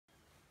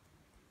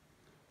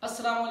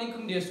Assalamu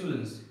alaikum dear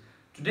students.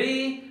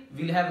 Today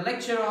we'll have a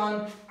lecture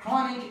on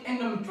chronic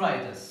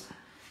endometritis.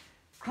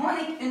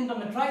 Chronic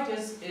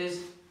endometritis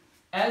is,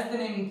 as the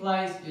name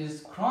implies,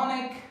 is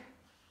chronic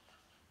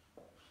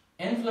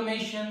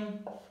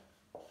inflammation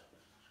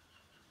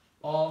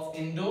of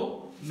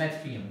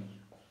endometrium.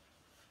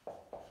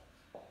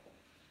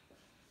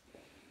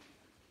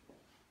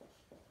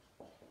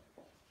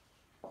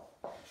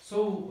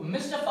 So,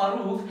 Mr.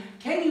 Farooq,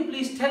 can you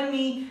please tell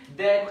me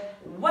that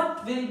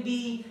what will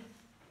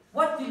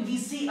we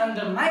see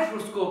under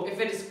microscope if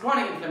it is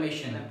chronic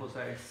inflammation?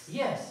 Lymphocytes.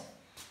 Yes,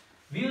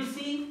 we will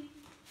see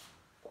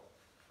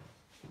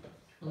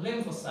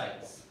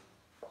lymphocytes.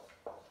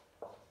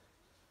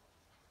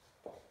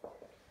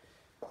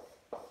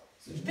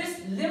 So this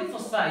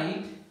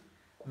lymphocyte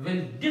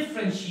will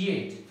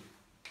differentiate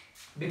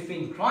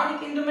between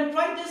chronic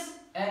endometritis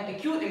and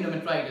acute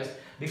endometritis,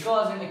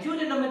 because in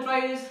acute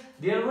endometritis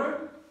there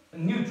were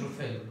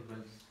neutrophils.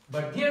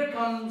 But there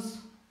comes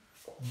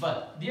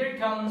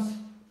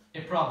a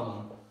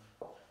problem.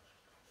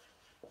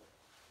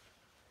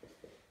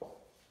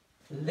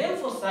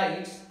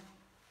 Lymphocytes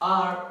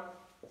are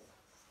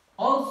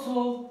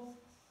also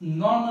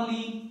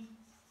normally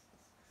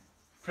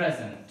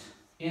present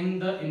in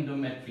the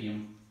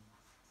endometrium.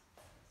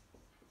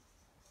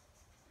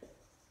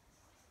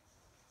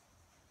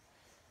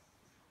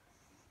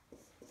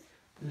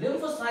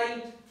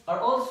 Lymphocytes are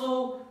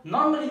also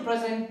normally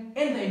present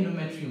in the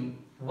endometrium.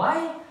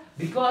 Why?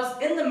 Because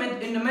in the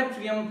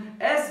endometrium,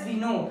 as we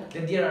know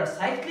that there are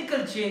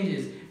cyclical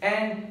changes,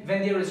 and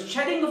when there is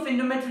shedding of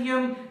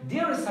endometrium,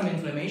 there is some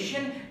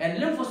inflammation, and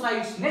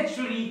lymphocytes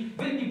naturally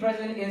will be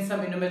present in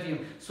some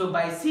endometrium. So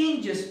by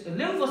seeing just a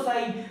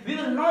lymphocyte, we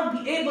will not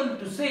be able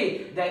to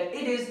say that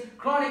it is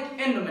chronic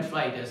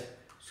endometritis.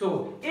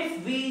 So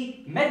if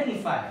we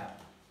magnify,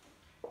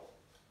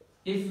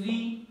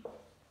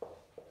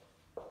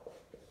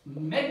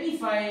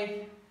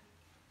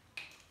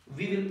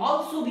 we will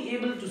also be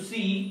able to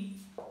see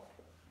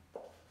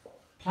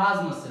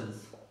plasma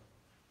cells.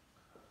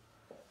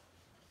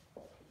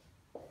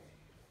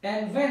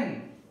 And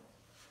when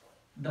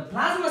the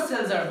plasma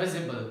cells are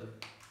visible,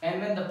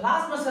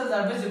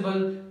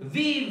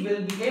 we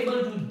will be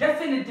able to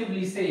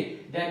definitively say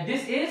that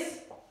this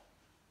is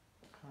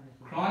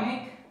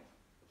chronic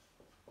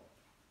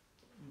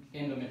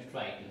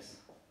endometritis.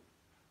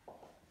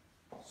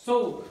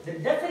 So the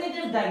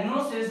definitive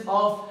diagnosis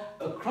of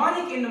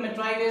chronic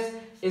endometritis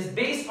is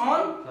based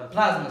on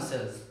plasma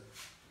cells.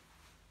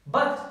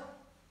 But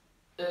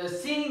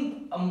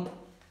seeing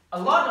a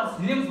lot of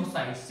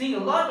lymphocytes,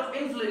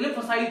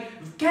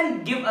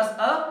 can give us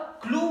a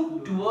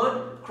clue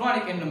toward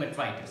chronic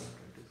endometritis.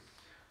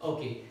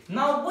 Okay,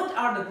 now what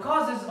are the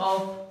causes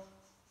of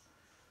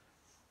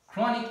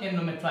chronic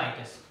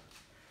endometritis?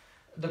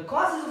 The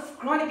causes of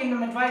chronic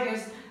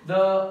endometritis,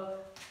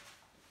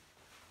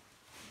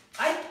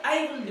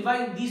 I will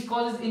divide these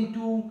causes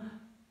into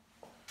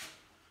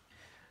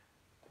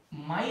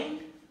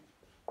mild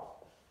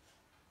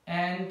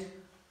and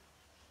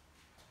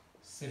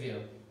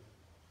severe.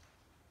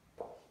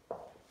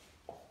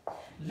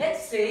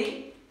 Let's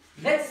say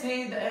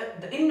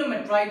the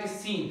endometritis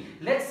scene,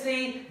 let's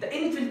say the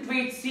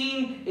infiltrate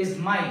scene is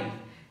mild.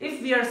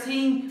 If we are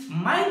seeing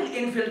mild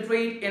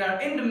infiltrate in our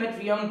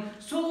endometrium,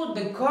 so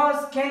the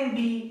cause can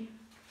be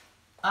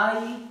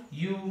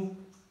IUD,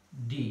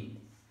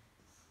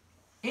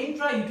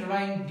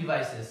 intrauterine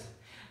devices.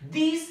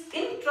 These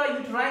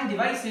intrauterine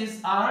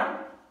devices are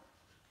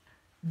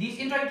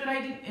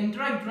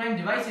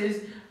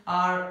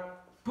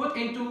put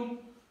into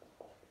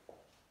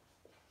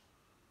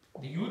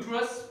the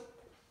uterus,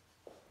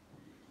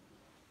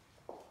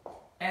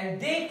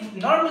 and they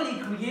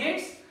normally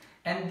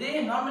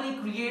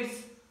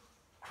creates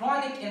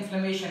chronic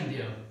inflammation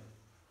there.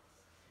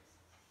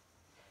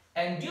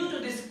 And due to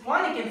this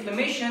chronic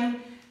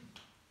inflammation,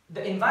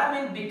 the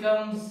environment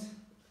becomes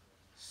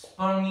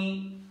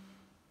spermicidal.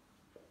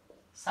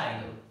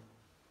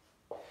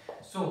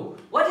 So,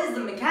 what is the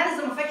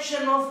mechanism of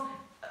action of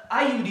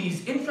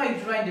IUDs,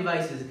 intrauterine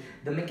devices?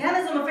 The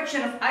mechanism of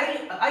action of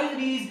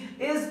IUDs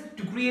is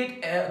to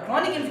create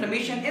chronic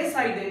inflammation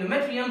inside the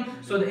endometrium,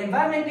 so the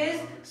environment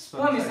is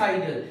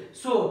spermicidal.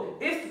 So,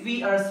 if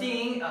we are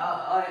seeing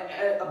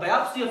a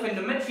biopsy of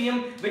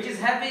endometrium which is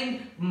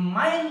having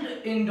mild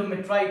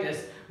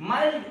endometritis,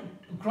 mild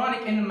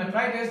chronic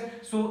endometritis,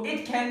 so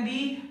it can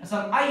be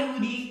some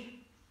IUD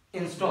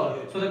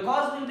installed. So, the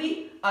cause will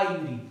be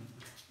IUD.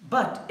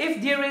 But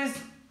if there is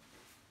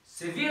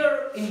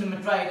severe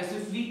endometritis,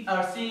 if we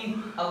are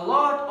seeing a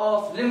lot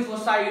of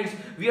lymphocytes,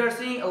 we are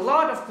seeing a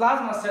lot of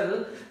plasma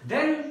cell,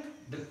 then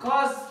the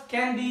cause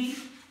can be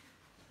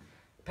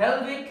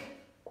pelvic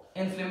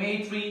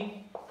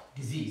inflammatory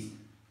disease.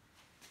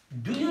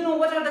 Do you know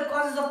what are the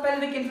causes of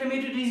pelvic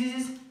inflammatory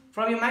diseases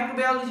from your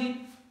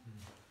microbiology?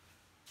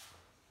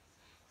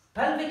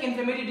 Pelvic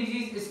inflammatory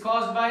disease is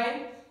caused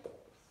by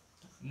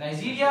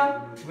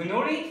Neisseria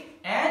gonorrhoeae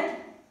and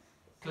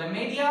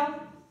Chlamydia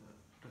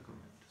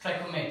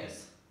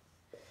trachomatis.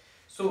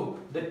 So So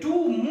the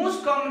two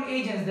most common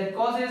agents that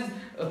causes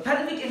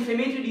pelvic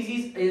inflammatory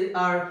disease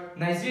are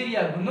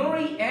Neisseria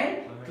gonorrhoeae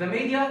and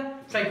Chlamydia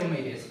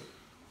trachomatis.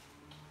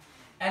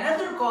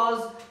 Another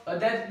cause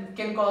that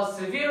can cause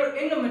severe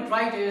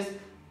endometritis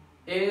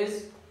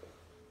is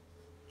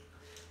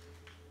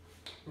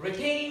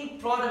retaining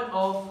product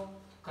of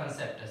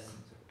conceptus.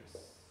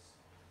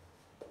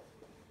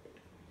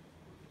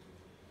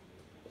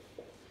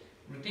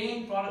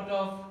 Retained product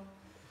of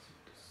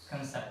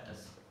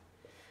conceptus.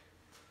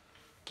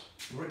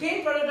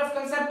 Retained product of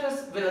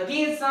conceptus will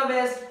again serve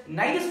as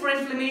nidus for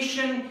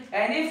inflammation,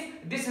 and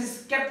if this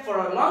is kept for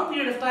a long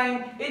period of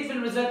time, it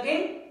will result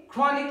in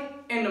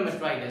chronic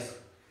endometritis.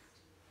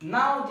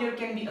 Now there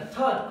can be a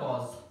third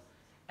cause,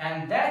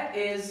 and that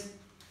is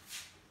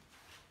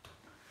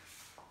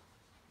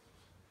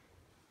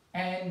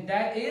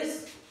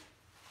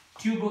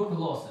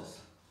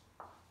tuberculosis.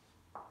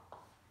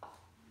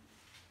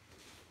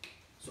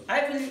 So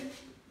I will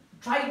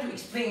try to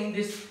explain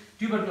this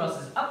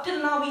tuberculosis. Up till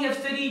now we have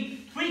studied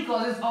three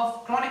causes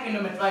of chronic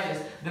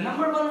endometritis. The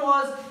number one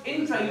was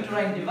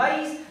intrauterine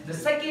device, the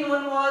second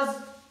one was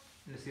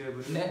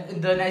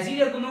the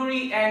Neisseria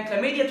gonorrhoeae and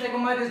Chlamydia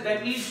trachomatis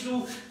that leads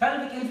to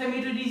pelvic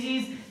inflammatory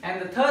disease,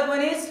 and the third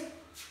one is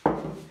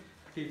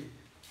the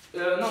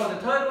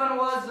third one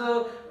was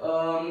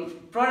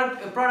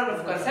product of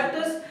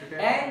conceptus,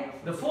 and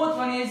the fourth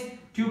one is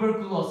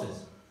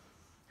tuberculosis.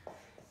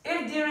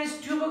 If there is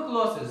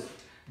tuberculosis,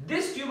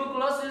 this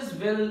tuberculosis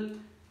will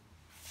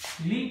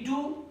lead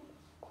to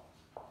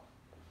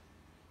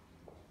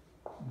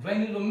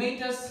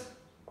granulomatous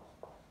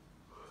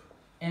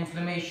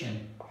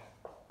inflammation.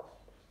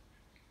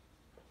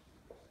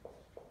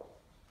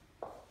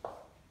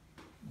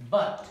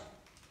 But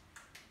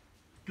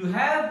to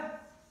have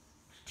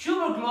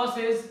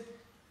tuberculosis,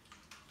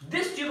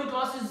 this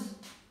tuberculosis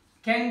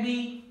can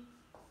be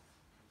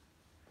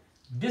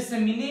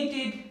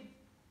disseminated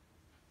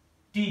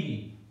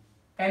TB.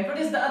 And what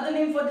is the other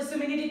name for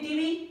disseminated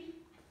TB?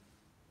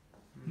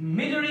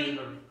 Miliary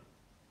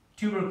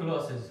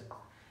tuberculosis.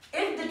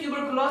 If the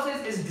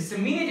tuberculosis is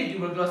disseminated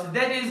tuberculosis,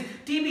 that is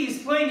TB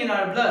is flowing in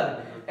our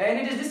blood and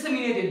it is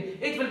disseminated,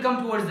 it will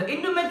come towards the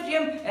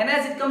endometrium, and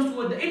as it comes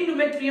towards the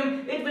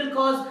endometrium, it will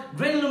cause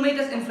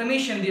granulomatous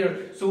inflammation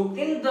there. So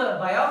in the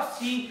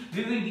biopsy,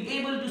 we will be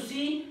able to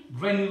see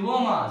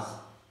granulomas.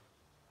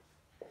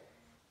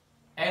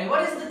 And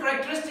what is the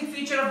characteristic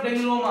feature of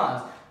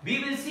granulomas? We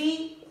will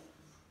see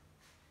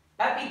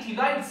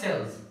epithelioid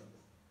cells.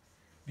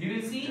 We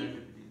will see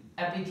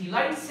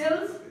epithelioid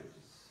cells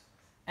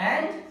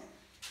and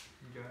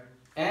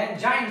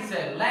giant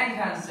cell,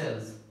 Langhans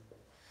cells.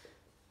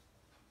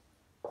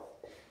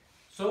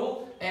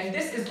 So, and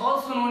this is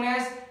also known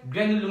as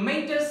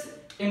granulomatous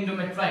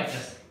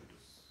endometritis.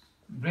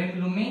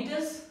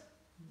 Granulomatous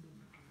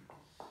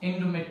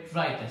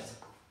endometritis.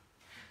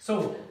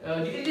 So,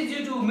 it is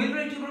due to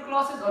miliary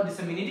tuberculosis or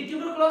disseminated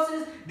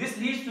tuberculosis. This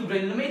leads to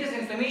granulomatous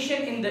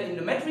inflammation in the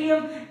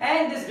endometrium,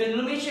 and this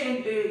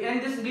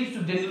leads to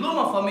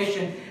granuloma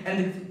formation.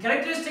 And the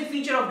characteristic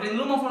feature of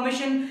granuloma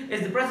formation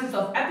is the presence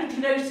of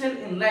epithelioid cell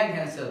in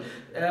Langhans cell.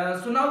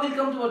 So now we'll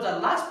come towards our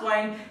last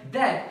point,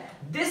 that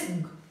this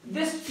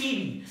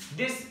TB,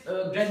 this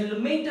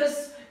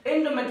granulomatous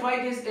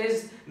endometritis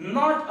is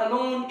not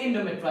alone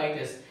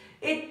endometritis.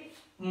 It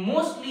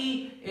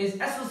mostly is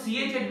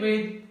associated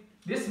with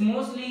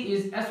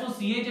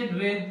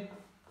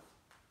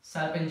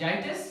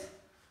salpingitis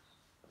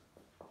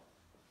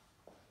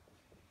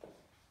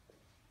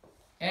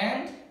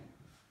and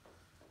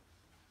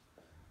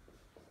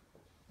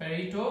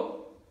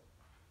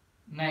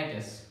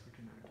peritonitis.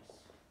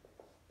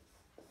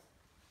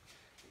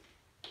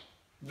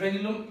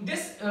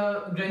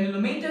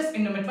 Granulomatous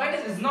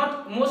endometritis is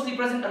not mostly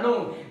present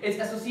alone. It's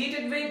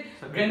associated with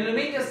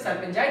granulomatous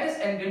salpingitis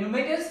and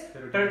granulomatous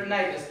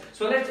peritonitis.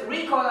 So let's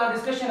recall our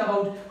discussion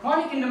about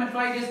chronic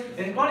endometritis.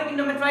 In chronic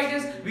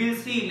endometritis, we'll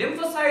see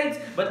lymphocytes,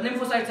 but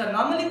lymphocytes are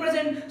normally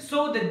present.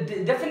 So the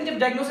definitive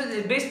diagnosis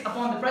is based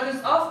upon the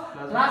presence of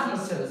plasma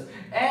cells.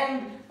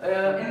 And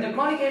in the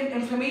chronic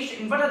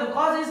inflammation, what are the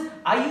causes?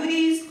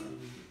 IUDs,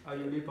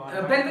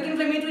 pelvic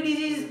inflammatory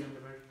disease,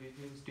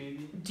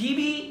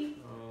 TB,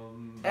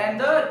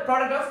 and the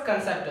product of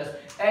conceptus.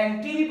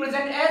 And TB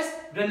present as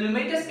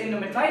granulomatous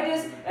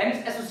endometritis and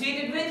it's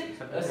associated with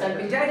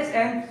salpingitis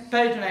and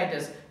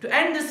peritonitis. To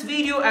end this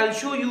video, I'll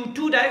show you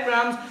two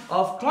diagrams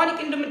of chronic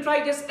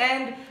endometritis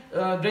and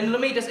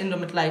granulomatous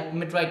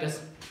endometritis.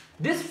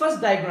 This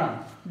first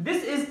diagram,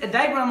 this is a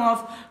diagram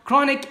of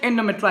chronic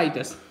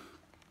endometritis.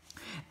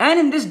 And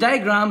in this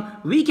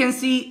diagram, we can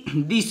see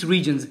these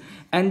regions,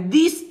 and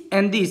these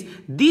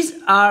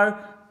are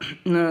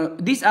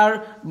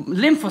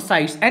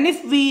lymphocytes, and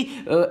if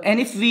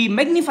we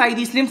magnify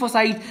these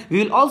lymphocytes,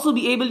 we will also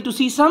be able to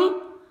see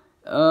some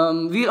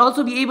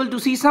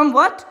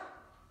what?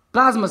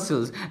 Plasma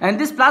cells, and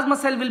this plasma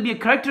cell will be a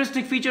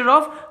characteristic feature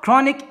of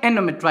chronic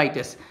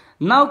endometritis.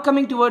 Now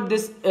coming toward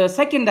this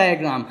second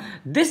diagram.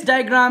 This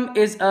diagram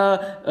is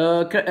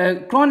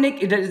a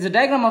chronic, it is a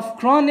diagram of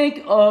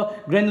chronic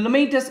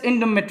granulomatous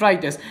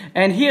endometritis,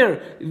 and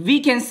here we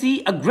can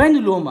see a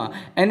granuloma,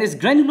 and this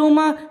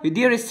granuloma,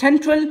 there is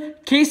central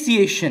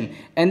caseation,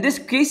 and this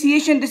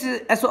caseation, this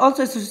is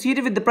also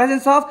associated with the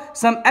presence of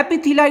some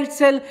epithelioid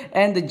cell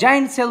and the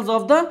giant cells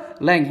of the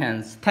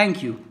Langhans.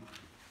 Thank you.